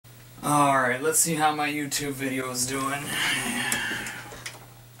Alright, let's see how my YouTube video is doing.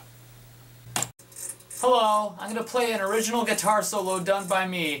 Hello, I'm gonna play an original guitar solo done by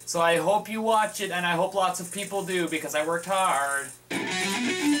me, so I hope you watch it and I hope lots of people do because I worked hard.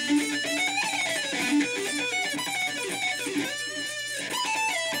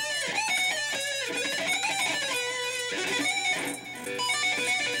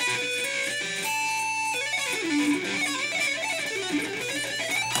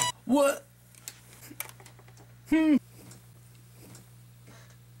 What?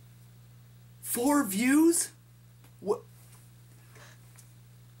 4 views? What?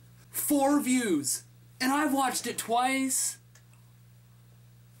 4 views. And I've watched it twice.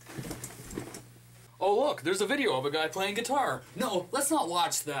 Oh look, there's a video of a guy playing guitar. No, let's not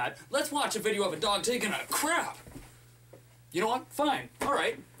watch that. Let's watch a video of a dog taking a crap. You know what? Fine.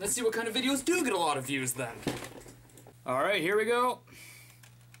 Alright, let's see what kind of videos do get a lot of views then. Alright, here we go.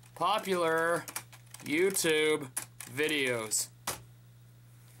 Popular YouTube videos.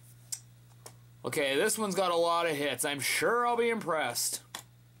 Okay, this one's got a lot of hits. I'm sure I'll be impressed.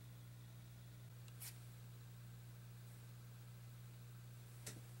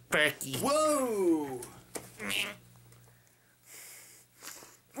 Becky. Whoa!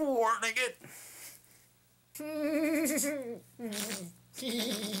 Warning it.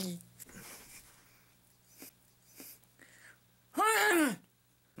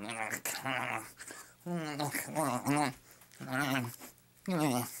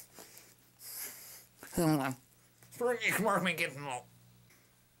 Mark me getting low.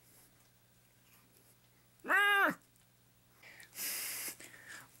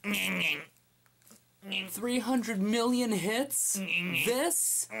 300 million hits?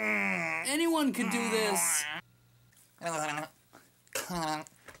 This? Anyone could do this.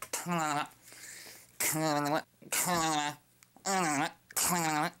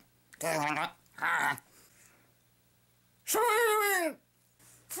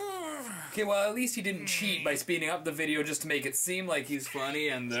 Okay, well, at least he didn't cheat by speeding up the video just to make it seem like he's funny,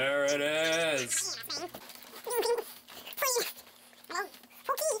 and there it is.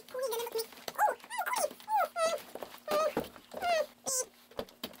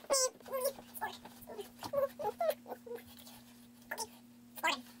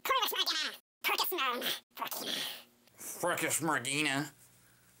 Frickus Margina.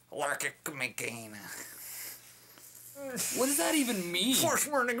 Larkic Magina. What does that even mean? Force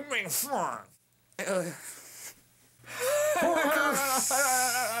morning being fun.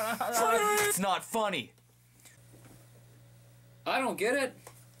 It's not funny. I don't get it.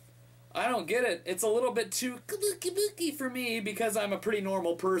 I don't get it. It's a little bit too kabuki for me because I'm a pretty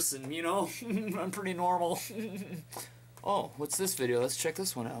normal person, you know? I'm pretty normal. Oh, what's this video? Let's check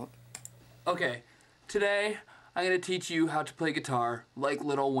this one out. Okay, today I'm gonna teach you how to play guitar like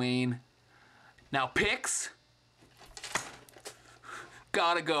Lil Wayne. Now picks,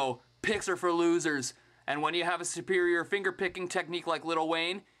 gotta go. Picks are for losers. And when you have a superior finger picking technique like Lil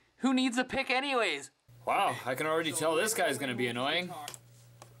Wayne, who needs a pick anyways? Wow, I can already tell this guy's gonna be annoying.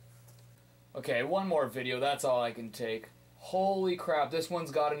 Okay, one more video, that's all I can take. Holy crap, this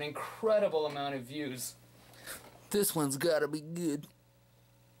one's got an incredible amount of views. This one's gotta be good.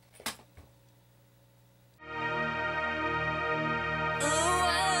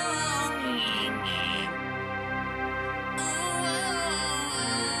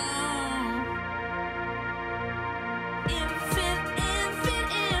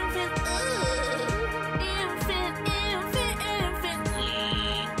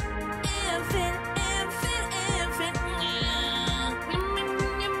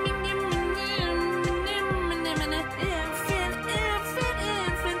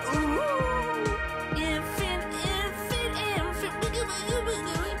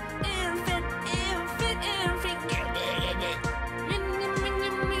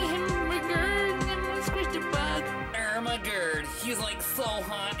 He's like so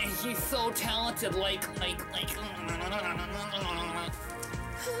hot and he's so talented, like.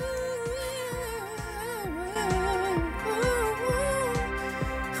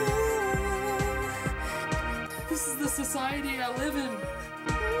 This is the society I live in.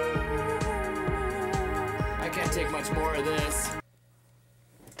 I can't take much more of this.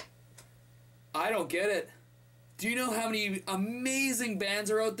 I don't get it. Do you know how many amazing bands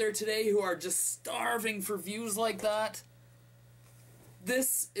are out there today who are just starving for views like that?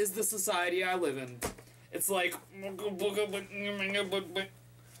 This is the society I live in. It's like...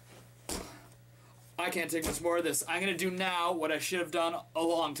 I can't take much more of this. I'm gonna do now what I should have done a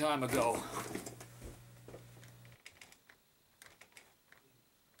long time ago.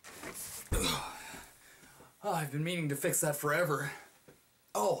 Oh, I've been meaning to fix that forever.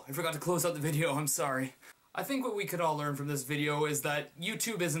 Oh, I forgot to close out the video, I'm sorry. I think what we could all learn from this video is that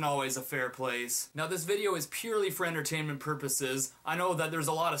YouTube isn't always a fair place. Now this video is purely for entertainment purposes. I know that there's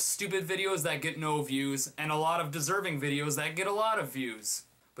a lot of stupid videos that get no views, and a lot of deserving videos that get a lot of views.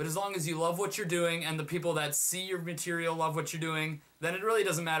 But as long as you love what you're doing, and the people that see your material love what you're doing, then it really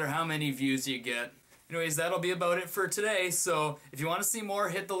doesn't matter how many views you get. Anyways, that'll be about it for today, so if you want to see more,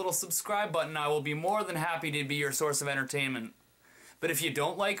 hit the little subscribe button. I will be more than happy to be your source of entertainment. But if you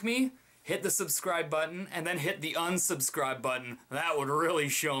don't like me, hit the subscribe button, and then hit the unsubscribe button. That would really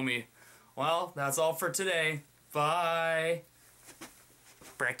show me. Well, that's all for today. Bye.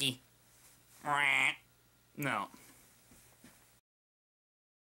 Brecky. No.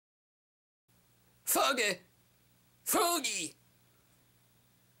 Foggy. Foggy.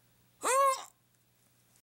 Oh!